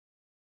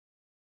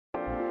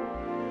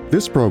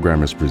This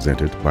program is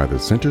presented by the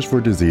Centers for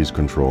Disease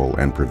Control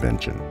and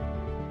Prevention.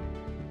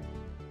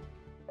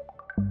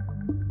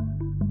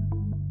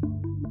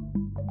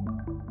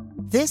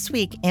 This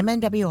week,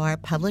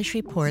 MMWR published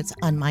reports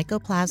on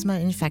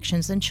Mycoplasma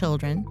infections in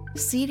children,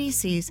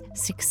 CDC's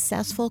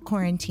successful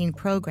quarantine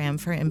program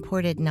for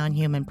imported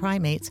non-human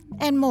primates,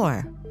 and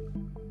more.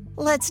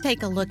 Let's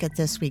take a look at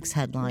this week's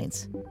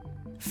headlines.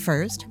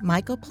 First,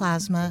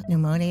 Mycoplasma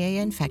pneumoniae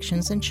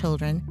infections in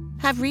children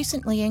have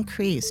recently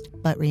increased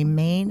but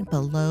remain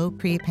below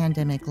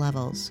pre-pandemic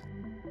levels.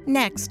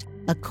 Next,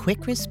 a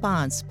quick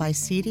response by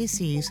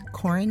CDC's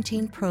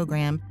quarantine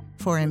program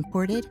for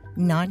imported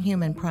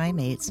non-human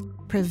primates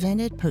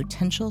prevented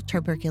potential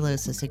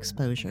tuberculosis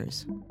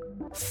exposures.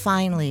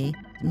 Finally,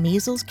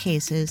 measles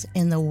cases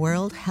in the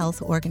World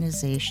Health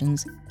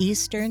Organization's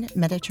Eastern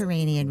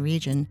Mediterranean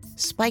region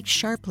spiked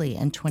sharply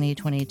in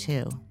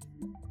 2022.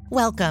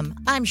 Welcome,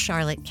 I'm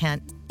Charlotte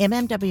Kent,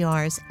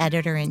 MMWR's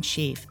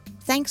Editor-in-Chief.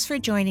 Thanks for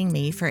joining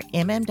me for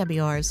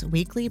MMWR's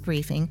weekly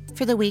briefing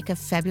for the week of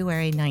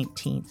February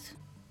 19th.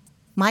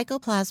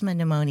 Mycoplasma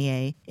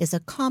pneumoniae is a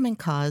common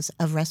cause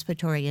of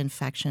respiratory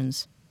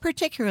infections,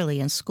 particularly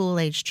in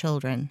school-aged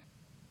children.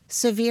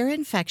 Severe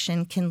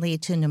infection can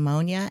lead to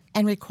pneumonia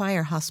and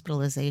require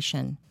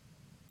hospitalization.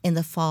 In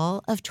the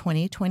fall of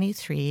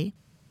 2023,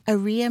 a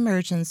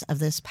reemergence of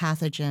this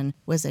pathogen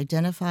was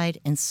identified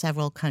in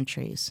several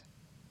countries.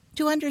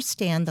 To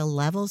understand the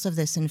levels of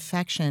this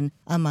infection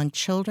among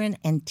children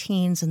and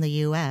teens in the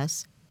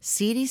U.S.,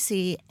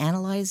 CDC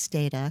analyzed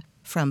data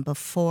from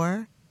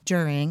before,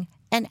 during,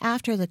 and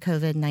after the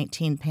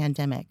COVID-19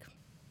 pandemic.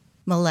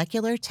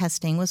 Molecular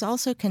testing was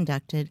also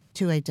conducted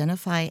to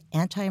identify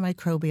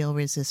antimicrobial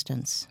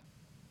resistance.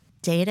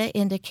 Data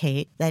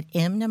indicate that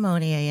M.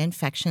 pneumoniae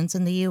infections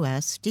in the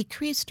U.S.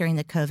 decreased during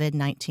the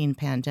COVID-19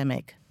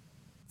 pandemic.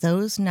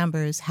 Those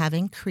numbers have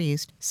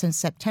increased since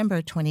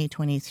September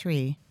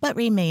 2023, but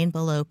remain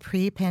below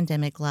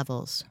pre-pandemic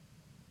levels.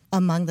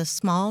 Among the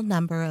small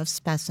number of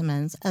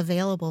specimens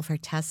available for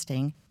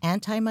testing,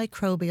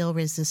 antimicrobial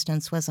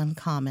resistance was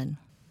uncommon.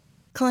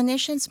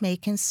 Clinicians may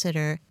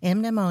consider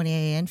M.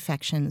 pneumoniae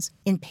infections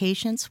in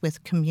patients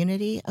with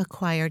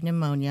community-acquired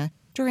pneumonia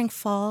during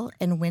fall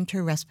and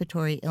winter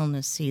respiratory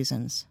illness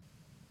seasons.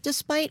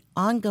 Despite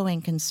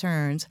ongoing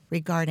concerns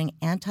regarding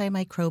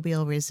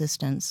antimicrobial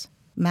resistance,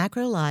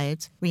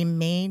 macrolides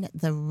remain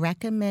the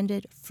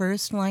recommended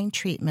first-line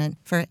treatment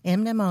for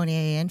M.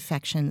 pneumoniae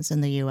infections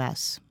in the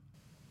U.S.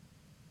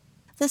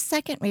 The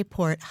second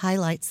report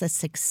highlights the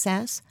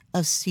success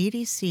of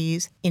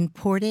CDC's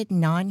imported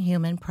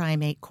non-human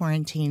primate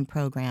quarantine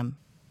program.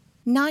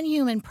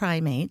 Non-human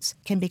primates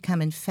can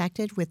become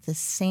infected with the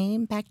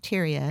same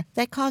bacteria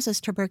that causes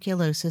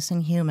tuberculosis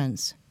in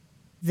humans.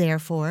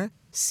 Therefore,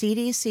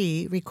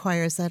 CDC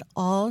requires that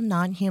all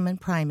non-human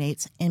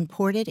primates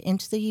imported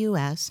into the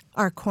U.S.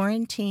 are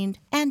quarantined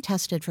and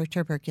tested for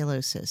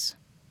tuberculosis.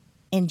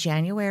 In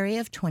January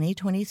of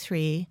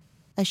 2023,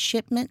 a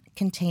shipment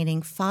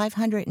containing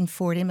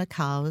 540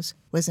 macaws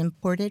was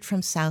imported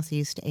from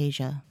Southeast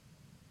Asia.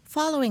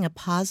 Following a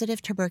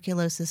positive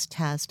tuberculosis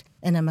test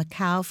in a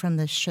macaw from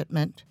this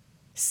shipment,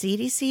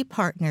 CDC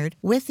partnered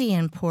with the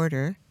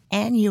importer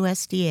and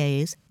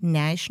USDA's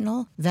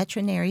National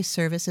Veterinary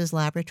Services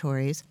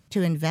Laboratories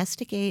to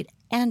investigate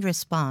and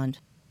respond.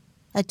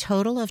 A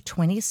total of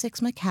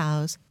 26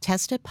 macaws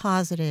tested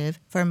positive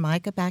for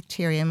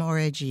Mycobacterium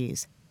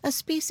origenes, a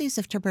species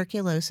of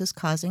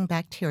tuberculosis-causing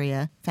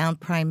bacteria found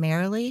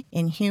primarily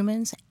in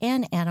humans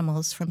and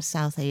animals from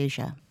South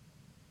Asia.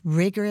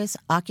 Rigorous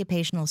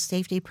occupational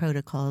safety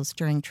protocols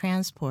during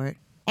transport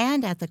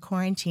and at the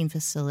quarantine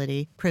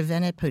facility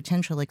prevented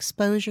potential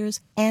exposures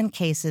and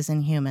cases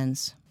in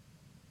humans.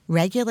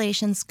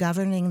 Regulations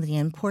governing the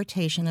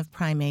importation of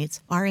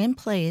primates are in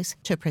place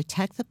to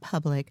protect the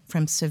public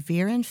from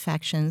severe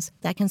infections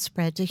that can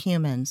spread to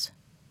humans.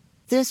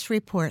 This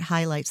report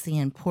highlights the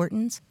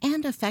importance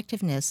and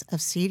effectiveness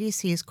of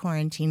CDC's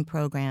quarantine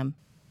program.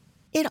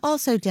 It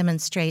also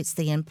demonstrates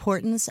the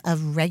importance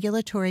of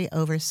regulatory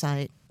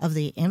oversight of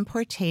the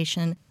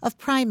importation of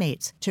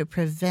primates to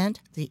prevent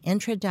the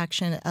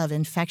introduction of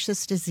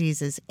infectious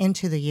diseases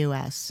into the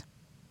U.S.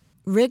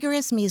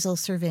 Rigorous measles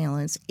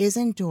surveillance is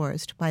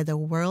endorsed by the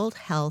World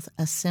Health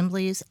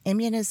Assembly's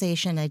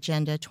Immunization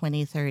Agenda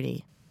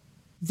 2030.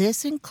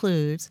 This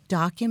includes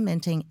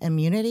documenting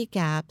immunity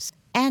gaps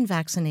and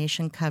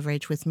vaccination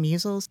coverage with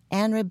measles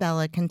and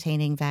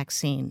rubella-containing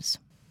vaccines.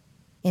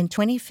 In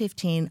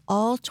 2015,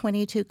 all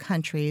 22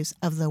 countries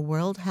of the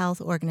World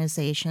Health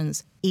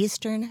Organization's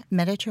Eastern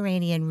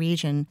Mediterranean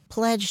region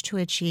pledged to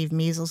achieve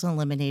measles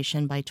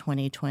elimination by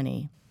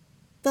 2020.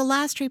 The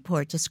last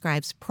report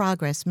describes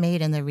progress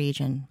made in the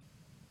region.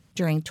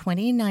 During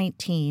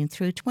 2019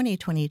 through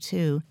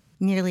 2022,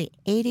 nearly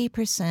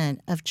 80%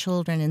 of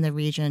children in the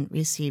region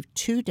received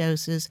 2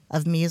 doses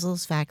of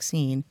measles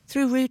vaccine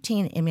through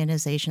routine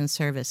immunization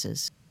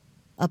services.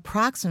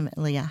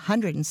 Approximately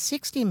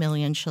 160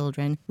 million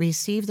children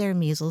received their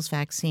measles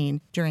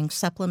vaccine during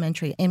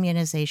supplementary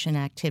immunization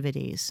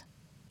activities.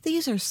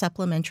 These are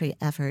supplementary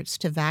efforts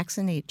to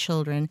vaccinate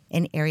children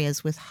in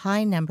areas with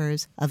high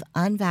numbers of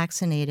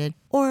unvaccinated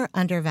or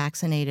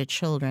undervaccinated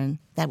children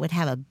that would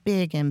have a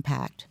big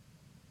impact.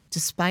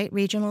 Despite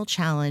regional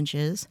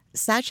challenges,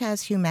 such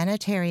as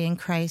humanitarian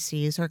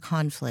crises or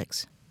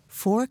conflicts,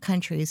 4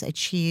 countries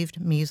achieved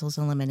measles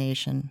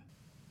elimination.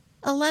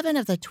 11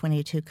 of the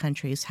 22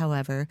 countries,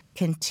 however,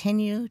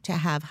 continue to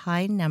have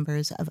high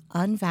numbers of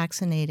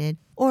unvaccinated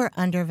or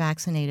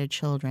undervaccinated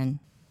children.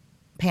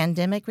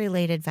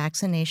 Pandemic-related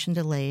vaccination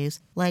delays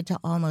led to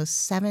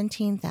almost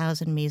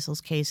 17,000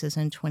 measles cases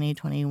in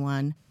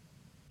 2021,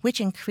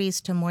 which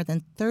increased to more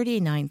than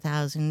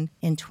 39,000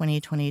 in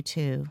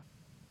 2022.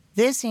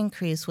 This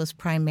increase was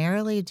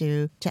primarily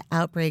due to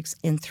outbreaks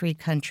in 3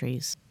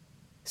 countries.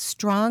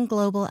 Strong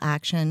global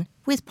action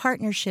with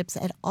partnerships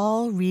at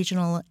all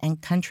regional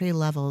and country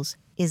levels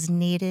is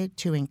needed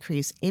to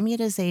increase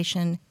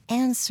immunization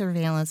and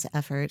surveillance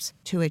efforts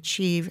to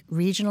achieve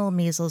regional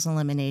measles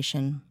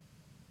elimination.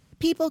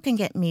 People can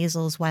get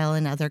measles while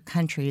in other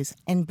countries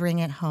and bring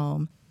it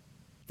home.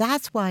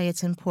 That's why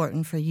it's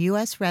important for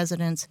U.S.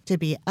 residents to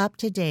be up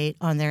to date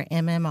on their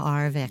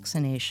MMR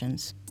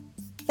vaccinations.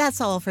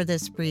 That's all for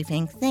this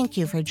briefing. Thank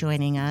you for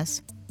joining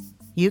us.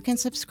 You can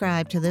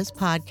subscribe to this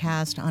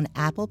podcast on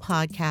Apple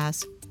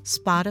Podcasts,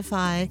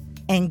 Spotify,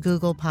 and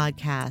Google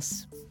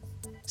Podcasts.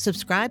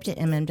 Subscribe to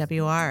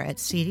MMWR at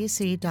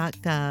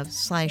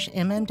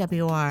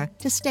cdc.gov/MMWR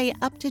to stay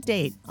up to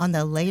date on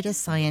the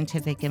latest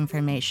scientific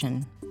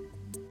information.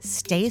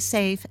 Stay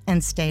safe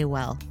and stay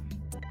well.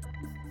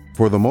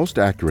 For the most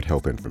accurate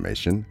health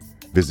information,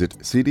 visit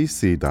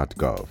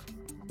cdc.gov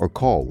or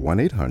call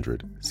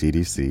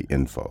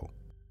 1-800-CDC-INFO.